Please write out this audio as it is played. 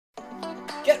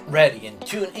Get ready and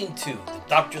tune into the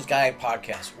Doctor's Guide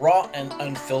podcast, Raw and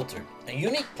Unfiltered, a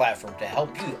unique platform to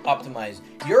help you optimize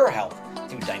your health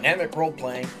through dynamic role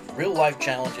playing, real life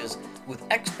challenges with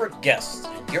expert guests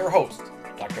and your host,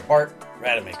 Dr. Bart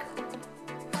Rademaker.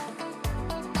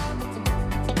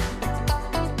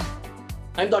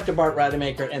 I'm Dr. Bart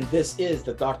Rademaker, and this is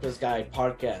the Doctor's Guide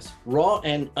podcast, Raw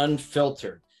and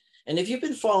Unfiltered. And if you've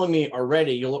been following me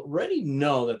already, you'll already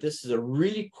know that this is a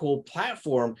really cool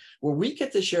platform where we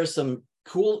get to share some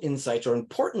cool insights or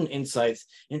important insights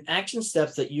and action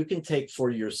steps that you can take for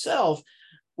yourself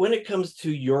when it comes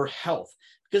to your health.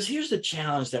 Because here's the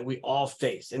challenge that we all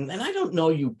face. And I don't know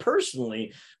you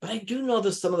personally, but I do know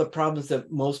that some of the problems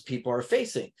that most people are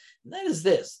facing. And that is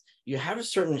this: you have a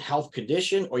certain health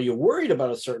condition, or you're worried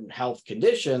about a certain health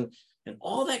condition, and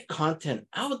all that content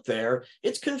out there,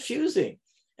 it's confusing.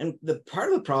 And the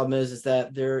part of the problem is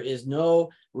that there is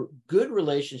no good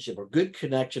relationship or good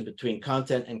connection between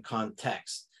content and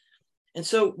context. And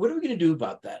so what are we going to do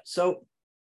about that? So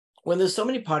when there's so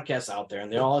many podcasts out there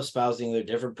and they're all espousing their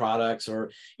different products or,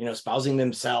 espousing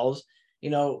themselves,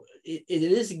 it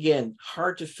is, again,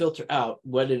 hard to filter out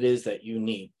what it is that you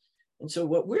need. And so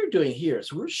what we're doing here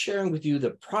is we're sharing with you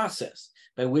the process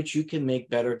by which you can make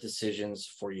better decisions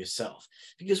for yourself.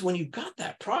 Because when you've got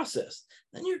that process,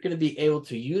 then you're going to be able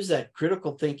to use that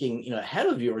critical thinking, head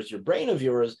of yours, your brain of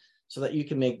yours, so that you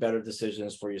can make better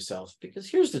decisions for yourself. Because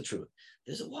here's the truth: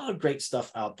 there's a lot of great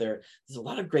stuff out there. There's a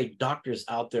lot of great doctors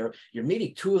out there. You're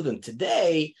meeting two of them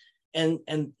today, and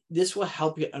this will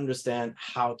help you understand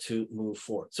how to move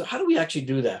forward. So how do we actually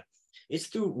do that? It's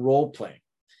through role playing.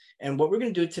 And what we're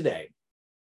going to do today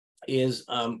is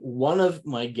one of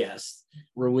my guests,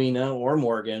 Rowena or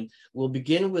Morgan, will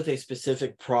begin with a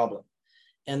specific problem.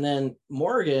 And then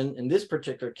Morgan, in this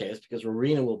particular case, because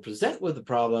Rowena will present with the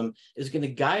problem, is going to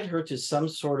guide her to some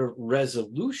sort of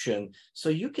resolution so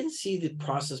you can see the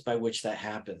process by which that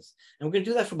happens. And we're going to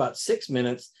do that for about 6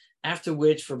 minutes, after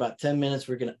which for about 10 minutes,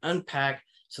 we're going to unpack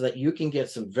so that you can get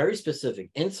some very specific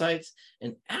insights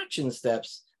and action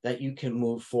steps that you can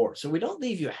move forward. So we don't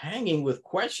leave you hanging with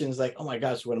questions like, oh my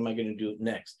gosh, what am I going to do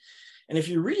next? And if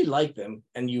you really like them,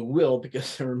 and you will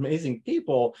because they're amazing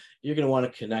people, you're going to want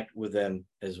to connect with them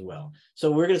as well. So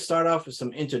we're going to start off with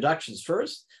some introductions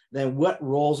first. Then what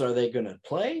roles are they going to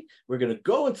play? We're going to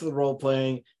go into the role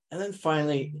playing, and then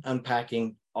finally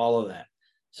unpacking all of that.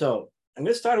 So I'm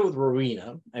going to start with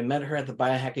Rowena. I met her at the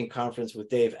Biohacking Conference with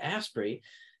Dave Asprey.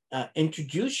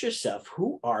 Introduce yourself.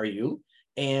 Who are you?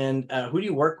 And who do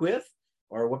you work with,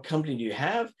 or what company do you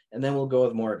have? And then we'll go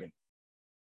with Morgan.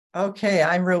 Okay,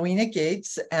 I'm Rowena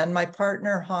Gates, and my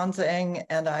partner Hans Eng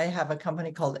and I have a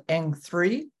company called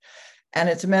Eng3, and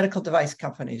it's a medical device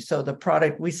company. So the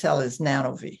product we sell is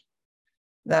NanoV.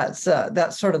 That's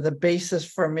sort of the basis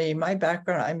for me. My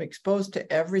background, I'm exposed to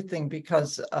everything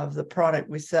because of the product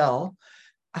we sell.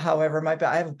 However,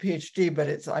 I have a PhD,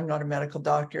 but I'm not a medical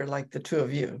doctor like the two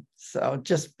of you. So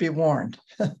just be warned.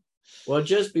 Well,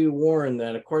 just be warned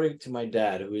that according to my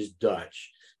dad, who is Dutch,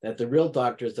 that the real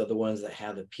doctors are the ones that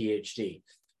have the PhD.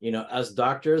 Us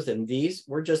doctors, MDs,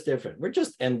 we're just different. We're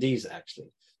just MDs, actually.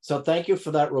 So thank you for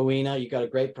that, Rowena. You got a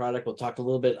great product. We'll talk a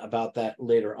little bit about that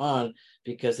later on,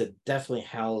 because it definitely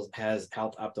has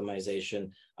health optimization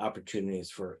opportunities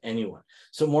for anyone.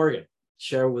 So Morgan,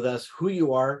 share with us who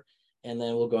you are, and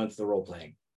then we'll go into the role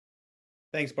playing.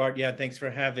 Thanks, Bart. Yeah, thanks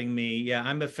for having me. Yeah,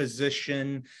 I'm a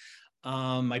physician.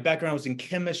 My background was in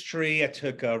chemistry. I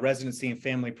took a residency in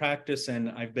family practice,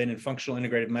 and I've been in functional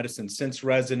integrative medicine since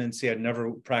residency. I'd never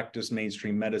practiced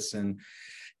mainstream medicine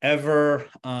ever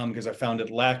because I found it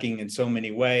lacking in so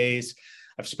many ways.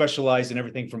 I've specialized in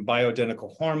everything from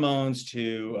bioidentical hormones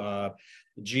to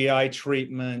GI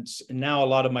treatments. And now a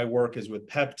lot of my work is with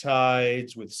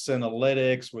peptides, with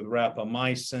senolytics, with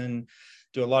rapamycin.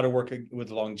 Do a lot of work with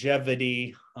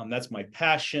longevity. That's my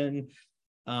passion.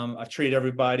 I've treated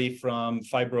everybody from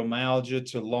fibromyalgia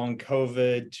to long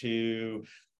COVID to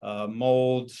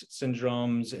mold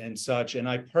syndromes and such. And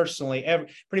I personally,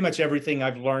 pretty much everything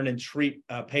I've learned and treat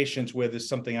patients with is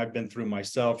something I've been through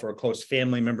myself, or a close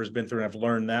family member has been through, and I've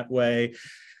learned that way.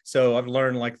 So I've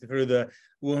learned through the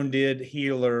wounded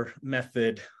healer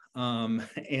method.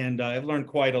 And I've learned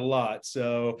quite a lot.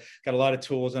 So got a lot of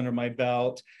tools under my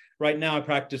belt. Right now, I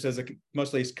practice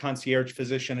mostly as a concierge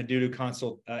physician. I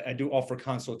do offer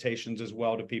consultations as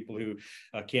well to people who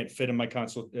can't fit in my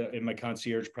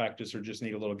concierge practice or just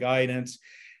need a little guidance.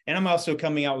 And I'm also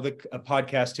coming out with a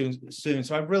podcast soon.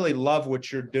 So I really love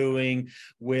what you're doing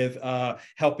with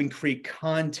helping create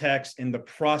context in the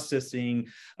processing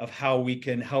of how we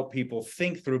can help people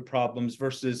think through problems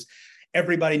versus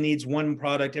everybody needs one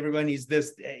product, everybody needs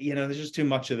this, there's just too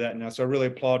much of that now. So I really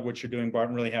applaud what you're doing, Bart.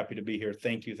 I'm really happy to be here.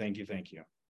 Thank you, thank you, thank you.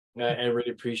 I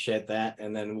really appreciate that.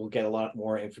 And then we'll get a lot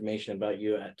more information about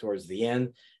you towards the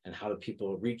end and how do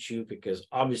people reach you, because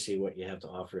obviously what you have to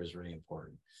offer is really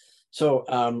important. So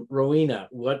Rowena,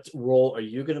 what role are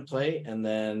you going to play? And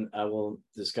then I will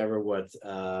discover what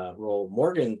role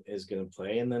Morgan is going to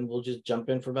play. And then we'll just jump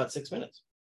in for about 6 minutes.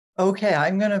 Okay,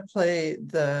 I'm going to play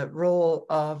the role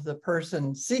of the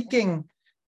person seeking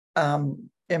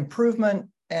improvement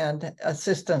and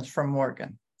assistance from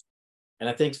Morgan. And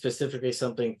I think specifically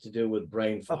something to do with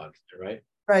brain fog, right?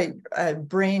 Right,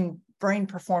 brain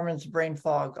performance, brain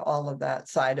fog, all of that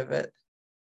side of it.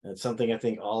 It's something I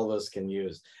think all of us can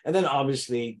use. And then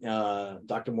obviously,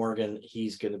 Dr. Morgan,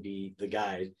 he's going to be the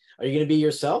guide. Are you going to be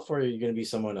yourself or are you going to be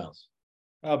someone else?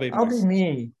 I'll be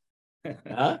me.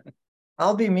 Huh?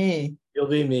 I'll be me. You'll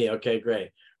be me. Okay, great.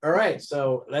 All right,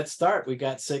 so let's start. We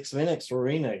got 6 minutes.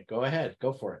 Rowena, go ahead.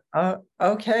 Go for it.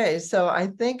 Okay, so I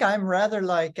think I'm rather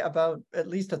like about at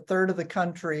least a third of the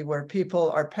country where people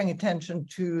are paying attention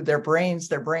to their brains,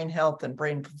 their brain health and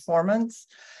brain performance.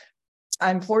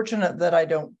 I'm fortunate that I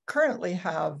don't currently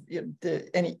have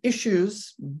any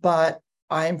issues, but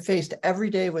I'm faced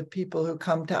every day with people who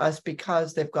come to us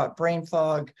because they've got brain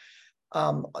fog,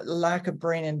 lack of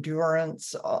brain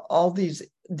endurance, all these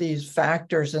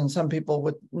factors, and some people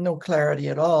with no clarity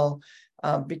at all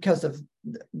because of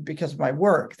my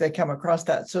work. They come across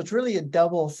that. So it's really a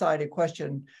double-sided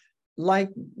question. Like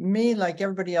me, like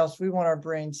everybody else, we want our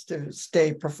brains to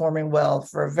stay performing well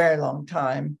for a very long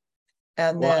time.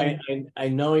 And then I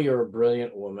know you're a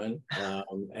brilliant woman.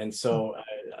 And so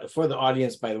for the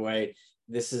audience, by the way,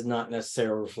 this is not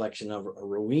necessarily a reflection of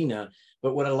Rowena,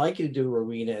 but what I'd like you to do,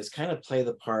 Rowena, is kind of play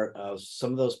the part of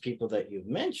some of those people that you've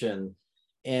mentioned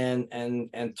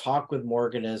and talk with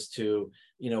Morgan as to,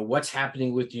 what's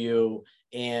happening with you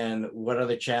and what are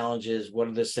the challenges, what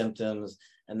are the symptoms,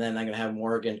 and then I'm going to have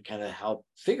Morgan kind of help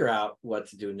figure out what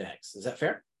to do next. Is that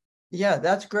fair? Yeah,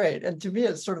 that's great. And to me,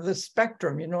 it's sort of the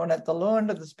spectrum, and at the low end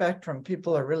of the spectrum,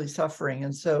 people are really suffering.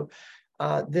 And so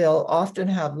they'll often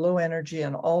have low energy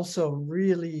and also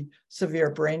really severe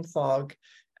brain fog.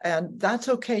 And that's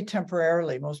okay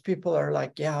temporarily. Most people are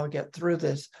like, yeah, I'll get through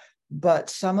this. But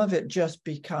some of it just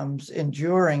becomes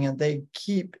enduring and they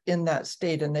keep in that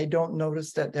state and they don't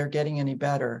notice that they're getting any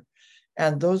better.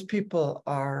 And those people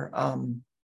are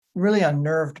really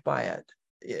unnerved by it.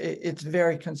 It's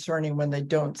very concerning when they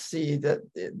don't see that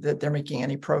they're making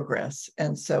any progress.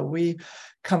 And so we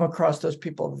come across those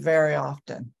people very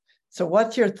often. So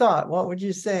what's your thought? What would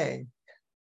you say?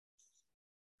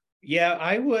 Yeah,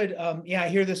 I would. I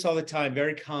hear this all the time.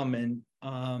 Very common.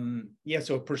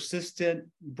 So persistent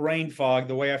brain fog,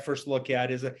 the way I first look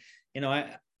at it is,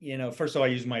 first of all,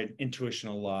 I use my intuition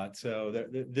a lot. So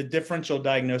the differential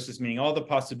diagnosis, meaning all the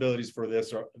possibilities for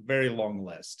this are a very long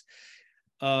list.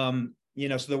 So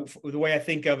the way I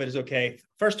think of it is, okay,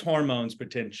 first hormones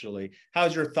potentially.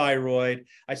 How's your thyroid?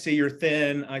 I see you're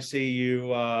thin. I see you.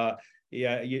 So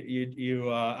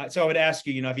I would ask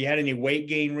you, have you had any weight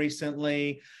gain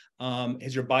recently?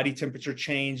 Has your body temperature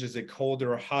changed? Is it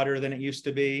colder or hotter than it used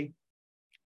to be?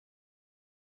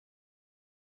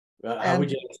 How would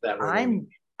you answer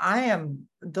that?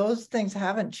 Those things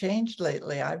haven't changed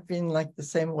lately. I've been like the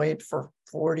same weight for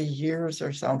 40 years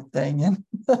or something. And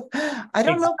I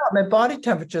don't know about my body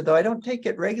temperature though. I don't take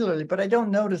it regularly, but I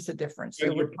don't notice a difference.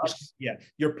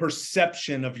 Your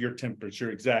perception of your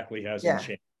temperature exactly hasn't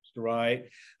changed, right?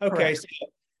 Okay.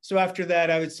 So after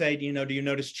that, I would say, do you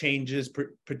notice changes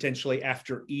potentially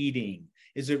after eating?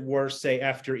 Is it worse, say,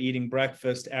 after eating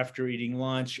breakfast, after eating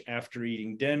lunch, after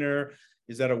eating dinner?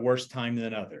 Is that a worse time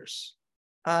than others?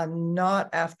 Not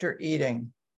after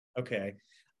eating. Okay,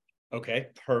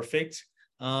 perfect.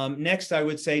 Next, I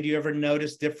would say, do you ever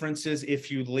notice differences if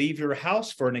you leave your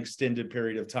house for an extended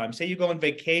period of time? Say you go on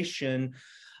vacation,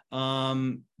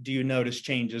 do you notice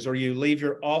changes? Or you leave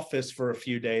your office for a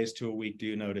few days to a week, do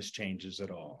you notice changes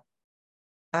at all?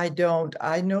 I don't.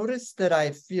 I notice that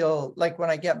I feel like when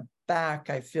I get back,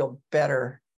 I feel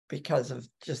better because of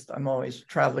I'm always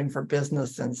traveling for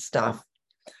business and stuff.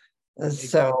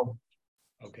 So.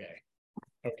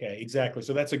 Okay, exactly.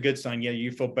 So that's a good sign. Yeah,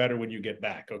 you feel better when you get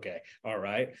back. Okay, all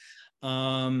right.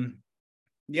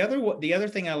 The other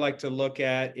thing I like to look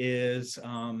at is,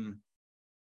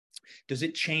 does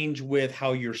it change with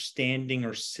how you're standing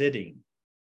or sitting?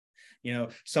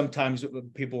 Sometimes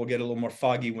people will get a little more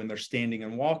foggy when they're standing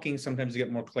and walking. Sometimes they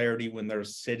get more clarity when they're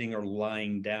sitting or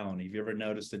lying down. Have you ever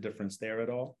noticed a difference there at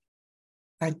all?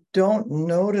 I don't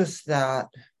notice that.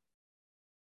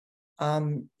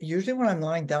 Usually when I'm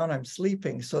lying down, I'm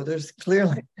sleeping. So there's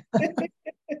clearly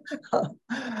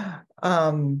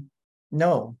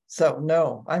no. So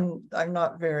no, I'm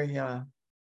not very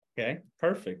Okay,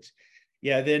 perfect.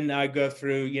 Yeah, then I go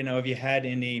through, have you had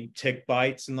any tick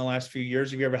bites in the last few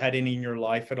years? Have you ever had any in your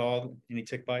life at all? Any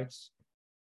tick bites?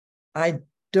 I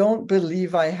don't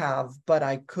believe I have, but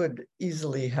I could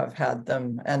easily have had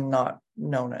them and not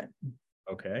known it.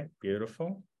 Okay,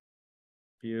 beautiful.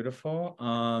 Beautiful.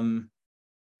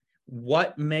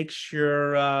 What makes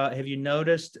have you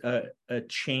noticed a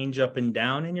change up and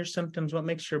down in your symptoms? What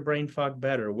makes your brain fog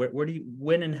better? Where do you,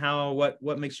 when and how,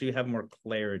 what makes you have more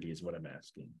clarity is what I'm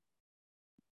asking.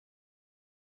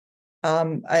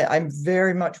 I'm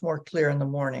very much more clear in the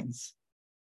mornings.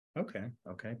 Okay,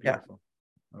 beautiful.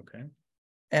 Yeah. Okay.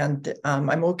 And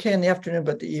I'm okay in the afternoon,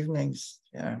 but the evenings,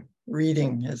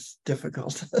 reading is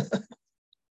difficult.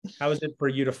 How is it for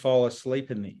you to fall asleep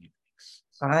in the evenings?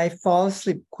 I fall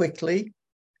asleep quickly,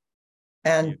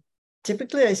 and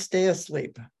typically I stay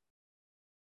asleep.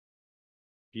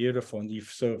 Beautiful. And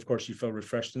so of course you feel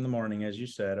refreshed in the morning, as you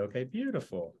said. Okay,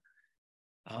 beautiful.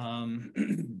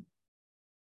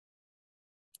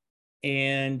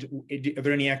 And are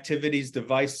there any activities,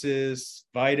 devices,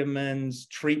 vitamins,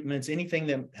 treatments, anything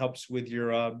that helps with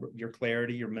your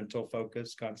clarity, your mental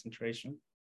focus, concentration?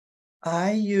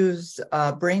 I use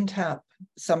brain tap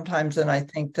sometimes, and I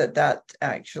think that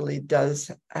actually does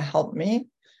help me.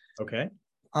 Okay.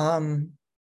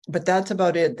 But that's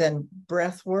about it. Then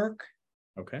breath work,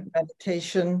 okay,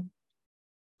 meditation.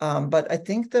 But I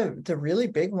think the really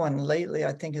big one lately,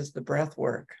 I think, is the breath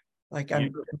work. Like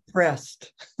I'm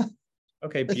impressed.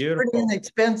 Okay, It's beautiful. pretty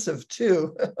inexpensive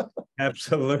too.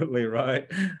 Absolutely right.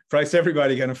 Price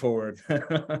everybody can afford.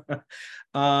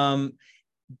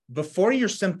 Before your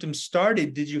symptoms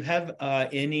started, did you have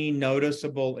any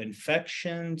noticeable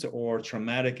infections or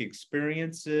traumatic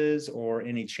experiences or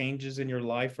any changes in your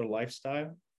life or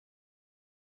lifestyle?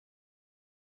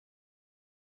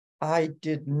 I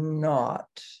did not.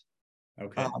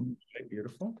 Okay,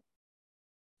 beautiful.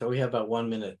 So we have about 1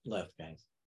 minute left, guys.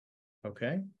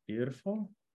 Okay, beautiful.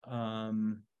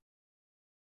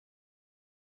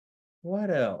 What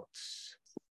else?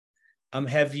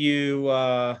 Have you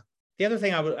the other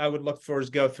thing I would look for is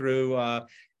go through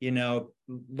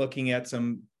looking at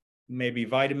some maybe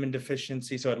vitamin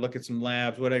deficiency. So I'd look at some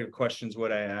labs. What other questions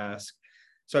would I ask?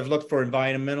 So I've looked for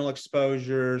environmental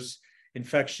exposures,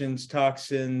 infections,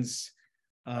 toxins,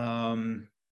 food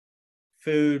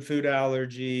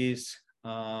allergies,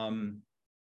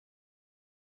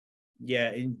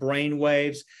 in brain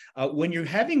waves. When you're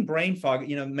having brain fog,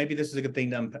 maybe this is a good thing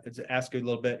to ask you a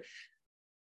little bit.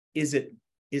 Is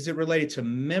it related to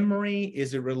memory?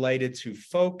 Is it related to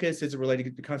focus? Is it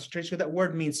related to concentration? That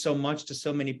word means so much to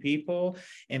so many people.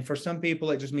 And for some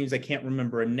people, it just means they can't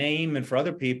remember a name. And for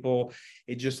other people,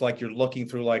 it's just like you're looking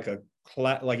through like you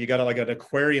got like an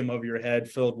aquarium over your head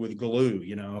filled with glue.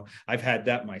 I've had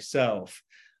that myself.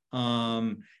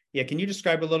 Can you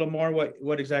describe a little more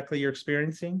what exactly you're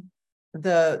experiencing?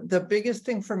 The biggest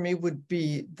thing for me would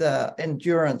be the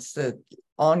endurance, the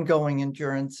ongoing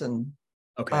endurance, and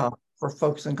for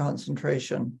focus and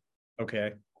concentration.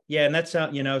 Okay. Yeah, and that's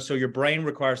how, so your brain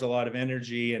requires a lot of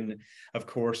energy and, of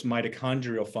course,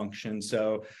 mitochondrial function.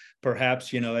 So perhaps,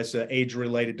 that's an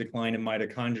age-related decline in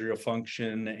mitochondrial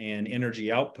function and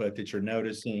energy output that you're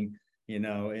noticing, in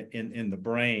the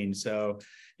brain. So,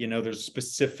 there's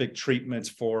specific treatments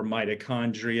for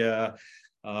mitochondria,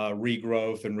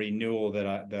 regrowth and renewal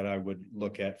that I would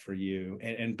look at for you,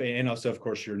 and also of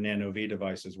course your NanoV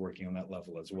device is working on that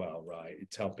level as well, right?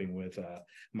 It's helping with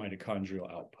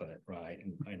mitochondrial output, right,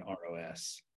 and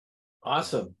ROS.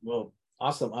 Awesome. Well,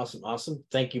 awesome.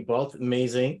 Thank you both.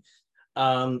 Amazing.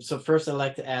 So first I'd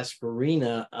like to ask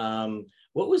Rowena,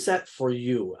 what was that for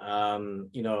you?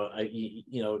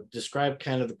 Describe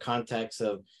kind of the context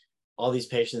of all these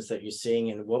patients that you're seeing,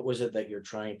 and what was it that you're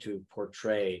trying to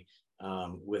portray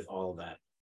with all of that?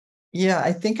 Yeah,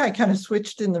 I think I kind of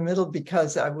switched in the middle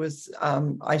because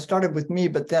I started with me,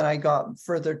 but then I got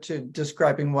further to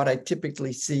describing what I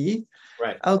typically see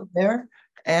out there.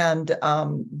 And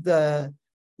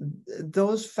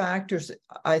those factors,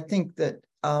 I think that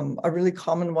a really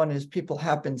common one is people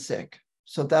have been sick.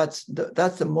 So that's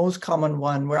the most common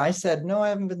one where I said, no, I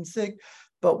haven't been sick.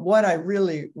 But what I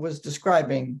really was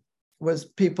describing was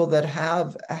people that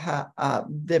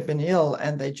they've been ill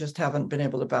and they just haven't been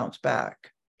able to bounce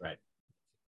back. Right.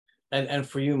 And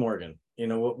for you, Morgan,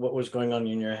 what was going on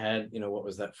in your head? What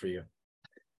was that for you?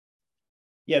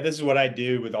 Yeah, this is what I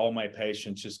do with all my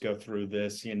patients, just go through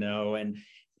this, and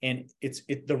And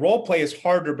the role play is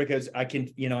harder because I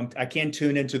can, I can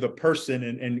tune into the person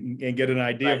and get an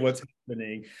idea of what's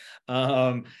happening.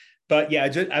 But yeah,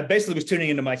 I basically was tuning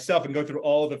into myself and going through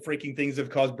all the freaking things that have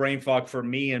caused brain fog for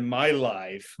me in my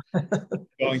life,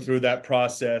 going through that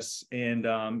process. And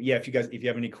yeah, if you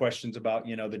have any questions about,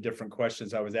 the different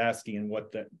questions I was asking and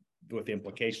what the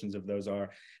implications of those are,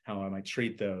 how I might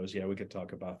treat those, yeah, we could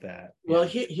talk about that. Well,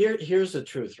 here's the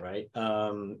truth, right?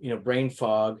 Brain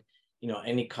fog,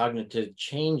 any cognitive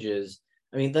changes.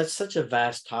 I mean, that's such a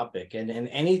vast topic, and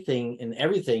anything and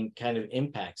everything kind of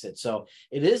impacts it. So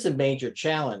it is a major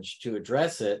challenge to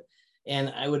address it.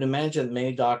 And I would imagine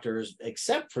many doctors,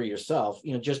 except for yourself,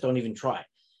 just don't even try.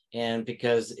 And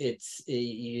because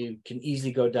you can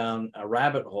easily go down a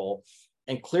rabbit hole.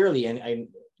 And clearly,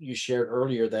 you shared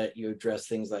earlier that you address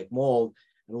things like mold.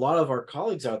 And a lot of our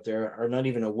colleagues out there are not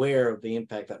even aware of the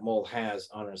impact that mold has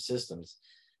on our systems.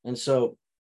 And so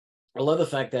I love the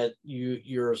fact that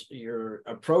your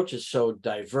approach is so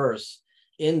diverse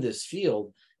in this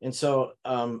field. And so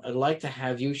I'd like to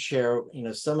have you share,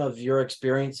 some of your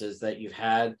experiences that you've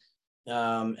had,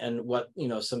 and what,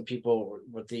 some people,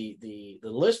 what the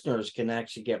listeners can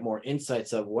actually get more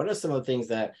insights of. What are some of the things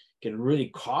that can really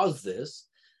cause this?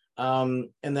 And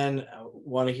then I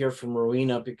want to hear from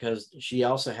Rowena, because she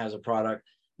also has a product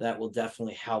that will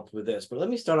definitely help with this. But let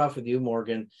me start off with you,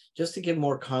 Morgan, just to give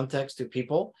more context to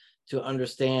people to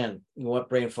understand what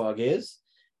brain fog is.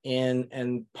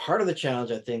 And part of the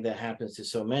challenge, I think, that happens to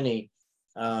so many,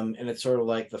 and it's sort of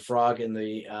like the frog in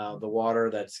the water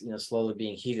that's slowly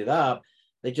being heated up.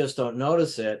 They just don't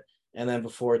notice it, and then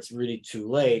before it's really too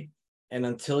late. And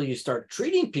until you start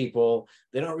treating people,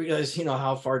 they don't realize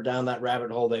how far down that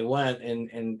rabbit hole they went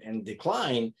and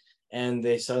decline, and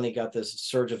they suddenly got this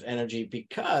surge of energy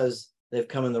because they've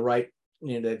come in the right,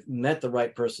 they've met the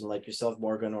right person like yourself,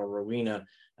 Morgan, or Rowena,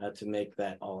 to make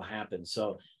that all happen.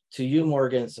 So to you,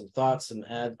 Morgan, some thoughts, some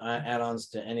add-ons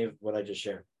to any of what I just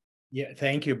shared. Yeah,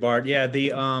 thank you, Bart. Yeah,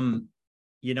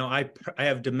 I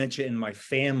have dementia in my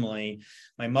family.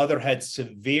 My mother had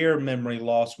severe memory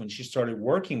loss when she started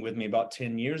working with me about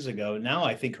 10 years ago. Now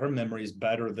I think her memory is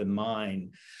better than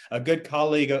mine. A good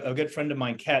colleague, a good friend of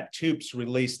mine, Kat Toops,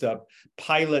 released a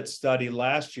pilot study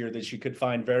last year that she could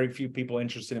find very few people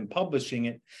interested in publishing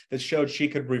it, that showed she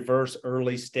could reverse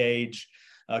early stage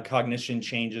cognition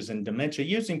changes in dementia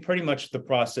using pretty much the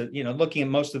process, looking at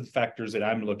most of the factors that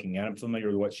I'm looking at. I'm familiar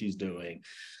with what she's doing.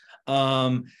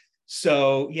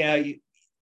 So yeah,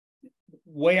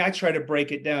 way I try to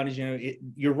break it down is,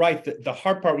 you're right. The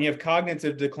hard part when you have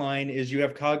cognitive decline is you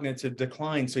have cognitive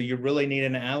decline. So you really need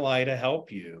an ally to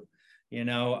help you.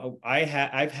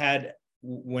 I've had,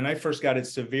 when I first got it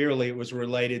severely, it was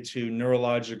related to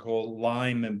neurological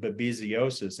Lyme and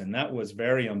babesiosis, and that was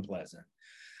very unpleasant.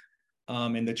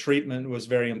 And the treatment was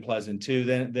very unpleasant too.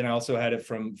 Then I also had it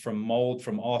from mold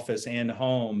from office and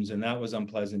homes, and that was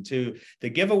unpleasant too. The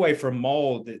giveaway for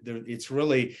mold, it's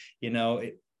really,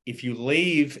 if you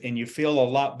leave and you feel a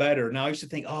lot better. Now I used to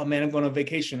think, oh man, I'm going on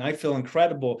vacation, I feel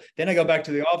incredible. Then I go back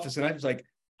to the office and I was like,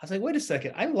 wait a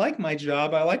second, I like my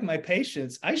job, I like my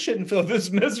patients, I shouldn't feel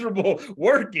this miserable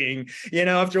working.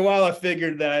 After a while I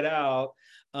figured that out.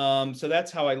 So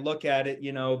that's how I look at it.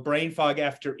 Brain fog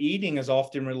after eating is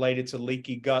often related to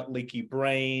leaky gut, leaky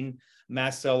brain,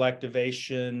 mast cell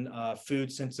activation, food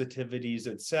sensitivities,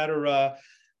 etc.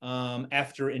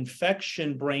 After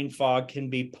infection, brain fog can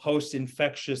be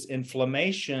post-infectious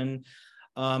inflammation.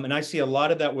 And I see a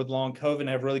lot of that with long COVID.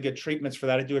 I have really good treatments for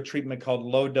that. I do a treatment called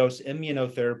low-dose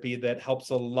immunotherapy that helps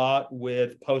a lot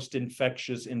with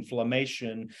post-infectious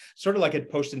inflammation, sort of like a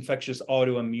post-infectious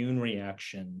autoimmune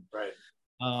reaction. Right.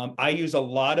 I use a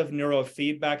lot of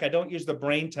neurofeedback. I don't use the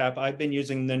brain tap. I've been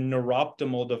using the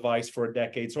Neuroptimal device for a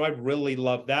decade, so I really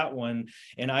love that one.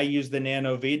 And I use the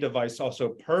NanoV device also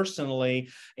personally.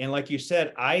 And like you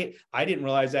said, I didn't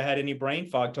realize I had any brain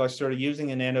fog till I started using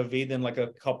the NanoV. Then like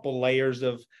a couple layers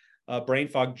of brain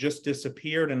fog just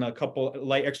disappeared, and a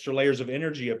couple extra layers of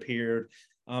energy appeared.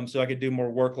 So I could do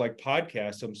more work like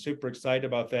podcasts. So I'm super excited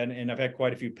about that. And I've had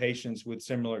quite a few patients with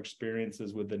similar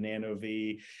experiences with the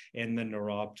NanoV and the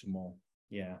Neuroptimal.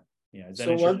 Yeah. Is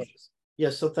that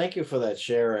so thank you for that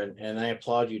share. And I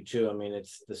applaud you too. I mean,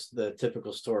 it's the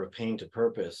typical story of pain to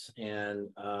purpose. And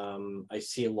I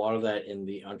see a lot of that in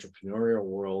the entrepreneurial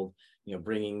world,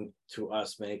 bringing to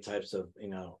us many types of,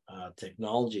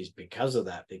 technologies because of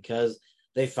that, because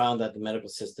they found that the medical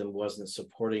system wasn't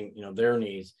supporting, their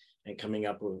needs and coming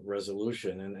up with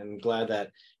resolution. And I'm glad that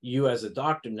you as a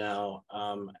doctor now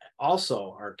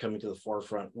also are coming to the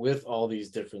forefront with all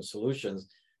these different solutions,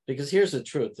 because here's the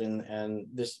truth, and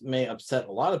this may upset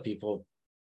a lot of people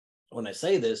when I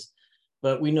say this,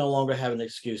 but we no longer have an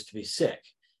excuse to be sick.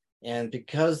 And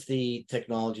because the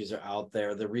technologies are out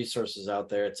there, the resources out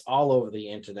there, it's all over the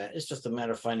internet. It's just a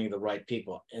matter of finding the right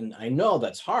people. And I know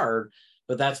that's hard,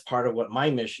 but that's part of what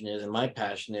my mission is and my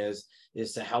passion is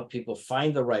to help people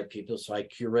find the right people. So I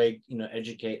curate,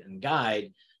 educate and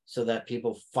guide so that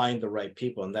people find the right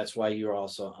people. And that's why you're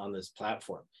also on this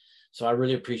platform. So I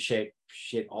really appreciate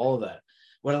all of that.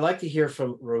 What I'd like to hear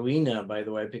from Rowena, by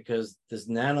the way, because this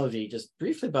NanoV, just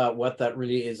briefly about what that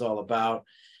really is all about,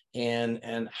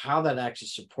 and how that actually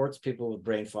supports people with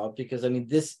brain fog, because I mean,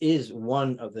 this is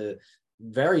one of the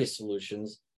various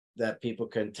solutions that people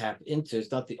can tap into.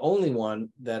 It's not the only one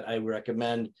that I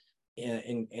recommend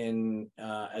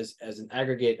as an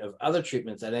aggregate of other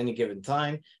treatments at any given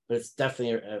time, but it's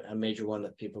definitely a major one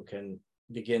that people can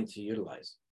begin to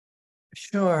utilize.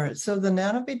 Sure. So the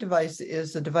NanoV device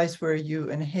is a device where you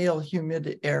inhale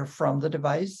humid air from the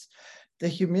device. The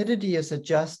humidity is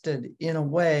adjusted in a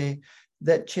way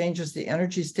that changes the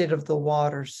energy state of the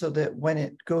water so that when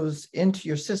it goes into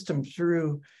your system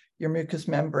through your mucous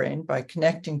membrane by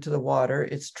connecting to the water,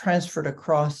 it's transferred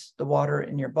across the water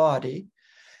in your body.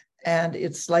 And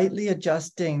it's slightly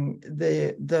adjusting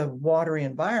the watery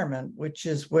environment, which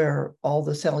is where all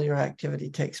the cellular activity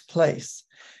takes place.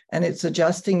 And it's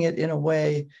adjusting it in a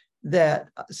way that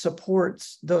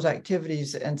supports those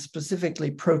activities and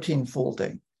specifically protein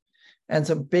folding. And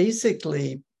so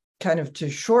basically, kind of to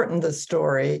shorten the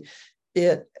story,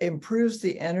 it improves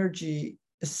the energy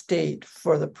state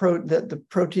for the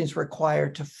proteins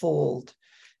required to fold,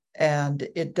 and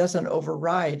it doesn't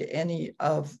override any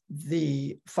of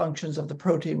the functions of the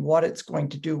protein, what it's going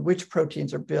to do, which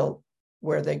proteins are built,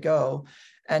 where they go.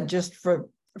 And just for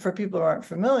people who aren't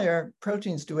familiar,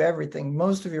 proteins do everything.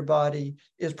 Most of your body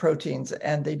is proteins,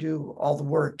 and they do all the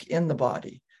work in the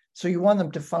body. So you want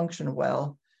them to function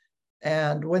well.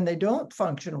 And when they don't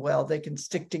function well, they can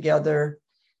stick together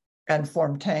and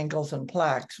form tangles and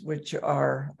plaques, which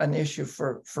are an issue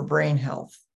for brain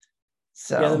health.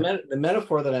 So yeah, the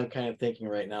metaphor that I'm kind of thinking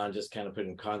right now, and just kind of put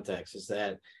in context, is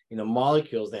that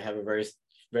molecules, they have a very,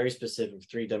 very specific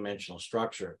three-dimensional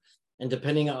structure, and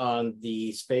depending on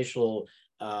the spatial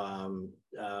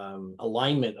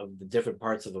alignment of the different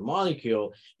parts of a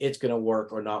molecule, it's going to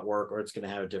work or not work, or it's going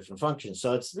to have a different function.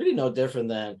 So it's really no different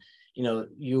than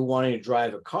you wanting to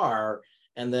drive a car,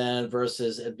 and then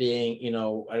versus it being, I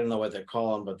don't know what they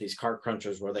call them, but these car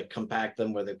crunchers where they compact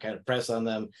them, where they kind of press on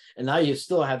them. And now you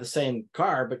still have the same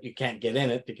car, but you can't get in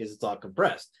it because it's all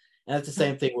compressed. And it's the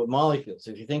same thing with molecules,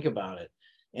 if you think about it.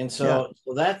 And so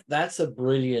that's a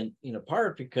brilliant,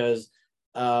 part, because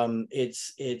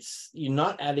it's you're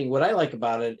not adding. What I like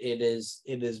about it, it is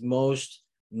most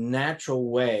natural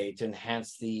way to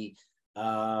enhance the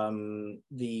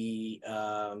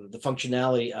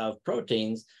functionality of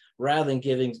proteins, rather than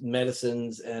giving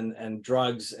medicines and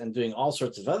drugs and doing all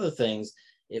sorts of other things.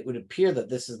 It would appear that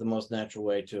this is the most natural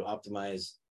way to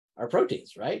optimize our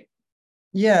proteins, right?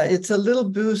 Yeah, it's a little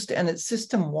boost, and it's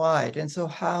system-wide. And so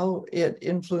how it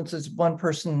influences one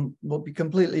person will be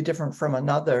completely different from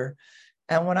another.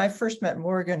 And when I first met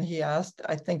Morgan, he asked,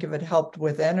 I think if it helped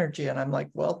with energy. And I'm like,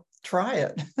 well, try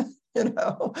it.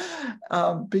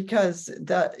 Because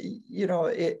that,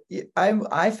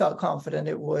 I felt confident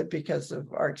it would because of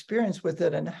our experience with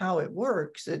it and how it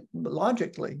works. It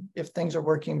logically, if things are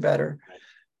working better,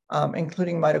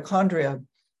 including mitochondria.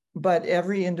 But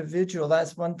every individual,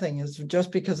 that's one thing, is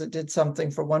just because it did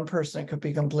something for one person, it could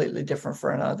be completely different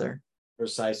for another.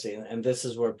 Precisely. And this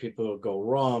is where people go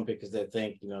wrong, because they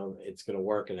think, it's going to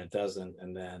work and it doesn't.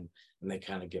 And they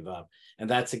kind of give up. And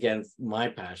that's, again, my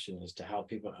passion, is to help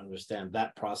people understand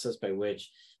that process by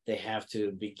which they have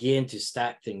to begin to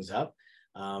stack things up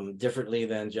differently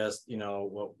than just,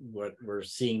 what we're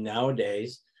seeing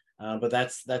nowadays. But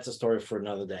that's a story for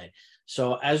another day.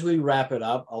 So as we wrap it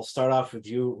up, I'll start off with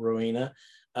you, Rowena.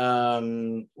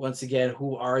 Once again,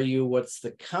 who are you? What's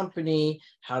the company?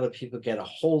 How do people get a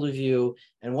hold of you?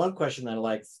 And one question I'd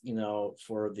like,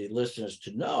 for the listeners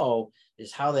to know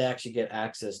is how they actually get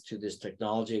access to this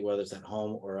technology, whether it's at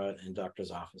home or in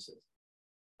doctors' offices.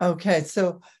 Okay,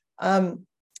 so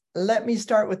let me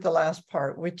start with the last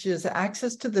part, which is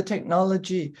access to the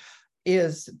technology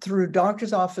is through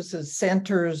doctors' offices,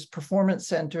 centers, performance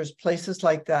centers, places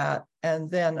like that. And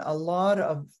then a lot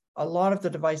of the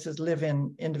devices live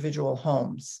in individual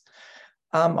homes.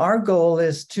 Our goal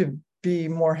is to be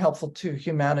more helpful to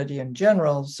humanity in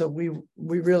general. So we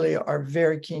really are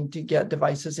very keen to get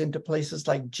devices into places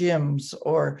like gyms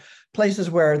or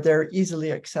places where they're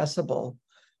easily accessible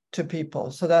to people.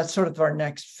 So that's sort of our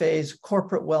next phase.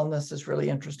 Corporate wellness is really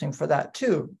interesting for that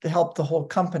too, to help the whole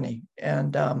company.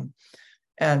 And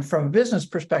And from a business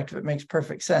perspective, it makes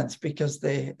perfect sense because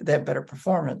they have better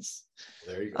performance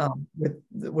There you go.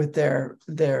 with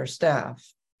their staff.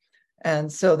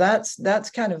 And so that's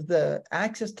kind of the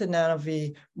access to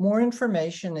NanoV. More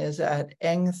information is at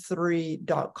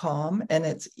eng3.com, and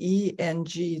it's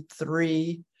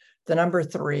ENG3, the number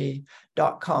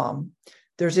 3.com.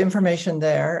 There's information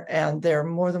there, and they're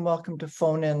more than welcome to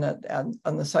phone in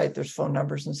on the site. There's phone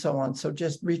numbers and so on. So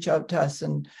just reach out to us,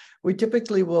 and we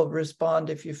typically will respond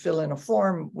if you fill in a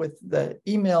form. With the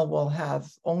email, we'll have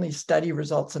only study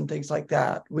results and things like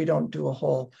that. We don't do a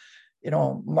whole,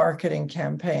 marketing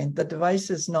campaign. The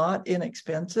device is not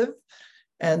inexpensive,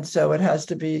 and so it has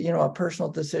to be, a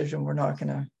personal decision. We're not going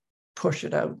to push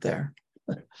it out there.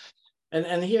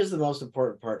 And here's the most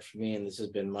important part for me, and this has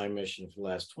been my mission for the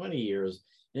last 20 years,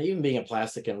 even being a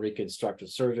plastic and reconstructive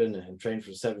surgeon and trained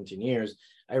for 17 years,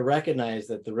 I recognize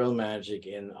that the real magic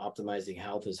in optimizing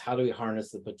health is how do we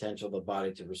harness the potential of the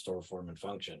body to restore form and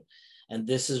function. And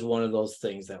this is one of those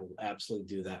things that will absolutely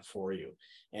do that for you.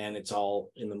 And it's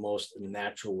all in the most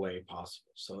natural way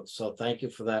possible. So thank you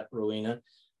for that, Rowena.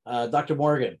 Dr.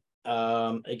 Morgan,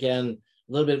 again,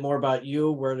 a little bit more about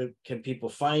you. Where can people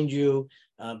find you?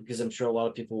 Because I'm sure a lot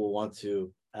of people will want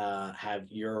to have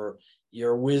your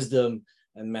wisdom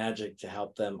and magic to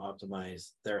help them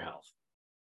optimize their health.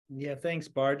 Yeah, thanks,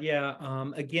 Bart. Yeah,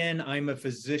 again, I'm a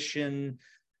physician,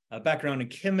 a background in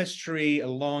chemistry, a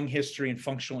long history in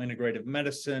functional integrative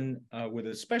medicine with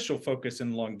a special focus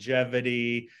in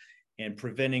longevity and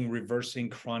preventing, reversing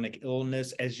chronic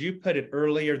illness. As you put it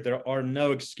earlier, there are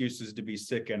no excuses to be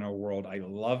sick in our world. I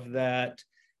love that.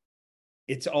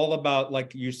 It's all about,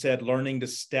 like you said, learning to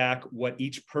stack what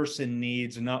each person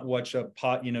needs, and not what each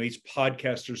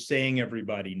podcaster saying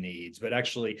everybody needs, but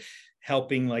actually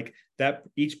helping like that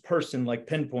each person like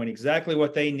pinpoint exactly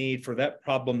what they need for that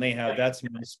problem they have. That's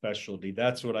my specialty.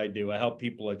 That's what I do. I help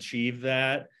people achieve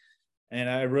that. And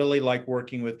I really like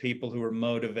working with people who are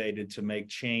motivated to make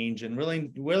change and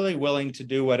really willing to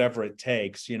do whatever it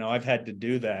takes. I've had to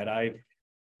do that.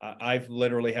 I've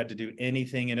literally had to do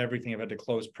anything and everything. I've had to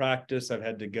close practice. I've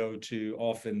had to go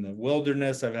off in the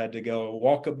wilderness. I've had to go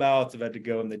walkabouts. I've had to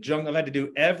go in the jungle. I've had to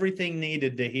do everything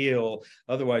needed to heal.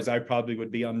 Otherwise, I probably would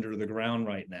be under the ground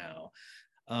right now.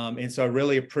 And so I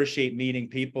really appreciate meeting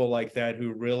people like that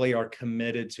who really are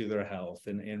committed to their health.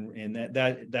 And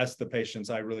that's the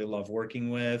patients I really love working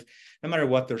with, no matter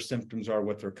what their symptoms are,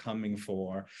 what they're coming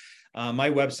for. My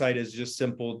website is just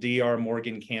simple,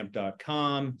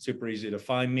 drmorgancamp.com. Super easy to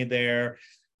find me there.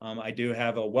 I do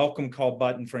have a welcome call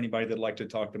button for anybody that'd like to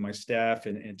talk to my staff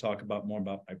and talk more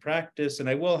about my practice. And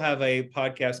I will have a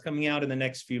podcast coming out in the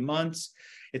next few months.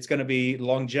 It's going to be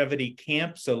Longevity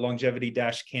Camp, so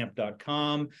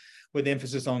longevity-camp.com, with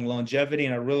emphasis on longevity.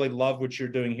 And I really love what you're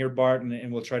doing here, Bart,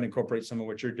 and we'll try to incorporate some of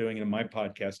what you're doing in my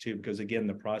podcast too, because again,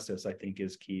 the process I think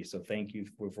is key. So thank you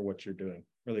for what you're doing.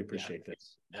 Really appreciate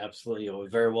this. Absolutely. You're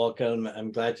very welcome.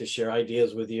 I'm glad to share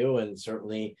ideas with you, and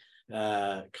certainly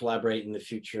collaborate in the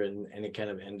future in any kind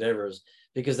of endeavors,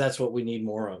 because that's what we need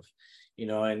more of.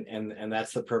 And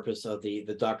that's the purpose of the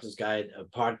Doctor's Guide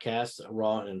podcast,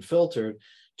 Raw and Unfiltered,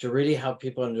 to really help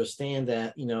people understand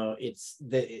that, it's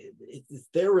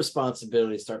their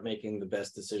responsibility to start making the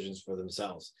best decisions for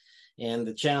themselves. And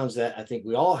the challenge that I think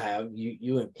we all have,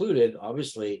 you included,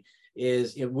 obviously,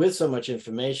 is with so much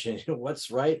information, what's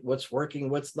right, what's working,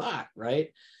 what's not, right?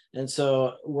 And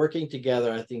so working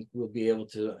together, I think we'll be able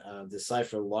to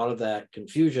decipher a lot of that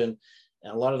confusion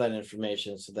and a lot of that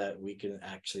information so that we can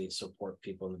actually support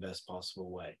people in the best possible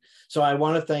way. So I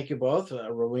want to thank you both,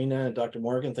 Rowena and Dr.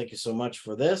 Morgan. Thank you so much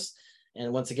for this.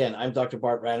 And once again, I'm Dr.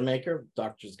 Bart Rademaker,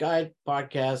 Doctor's Guide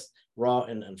podcast, Raw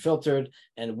and Unfiltered.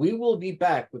 And we will be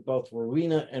back with both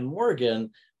Rowena and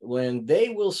Morgan when they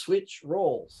will switch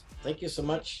roles. Thank you so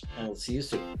much, and we'll see you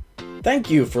soon. Thank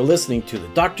you for listening to the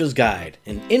Doctor's Guide,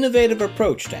 an innovative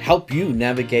approach to help you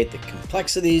navigate the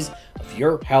complexities of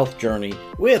your health journey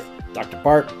with Dr.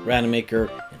 Bart Rademaker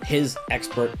and his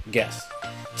expert guests.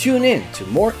 Tune in to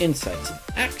more insights and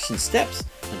action steps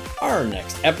on our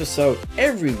next episode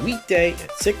every weekday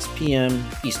at 6 p.m.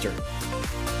 Eastern.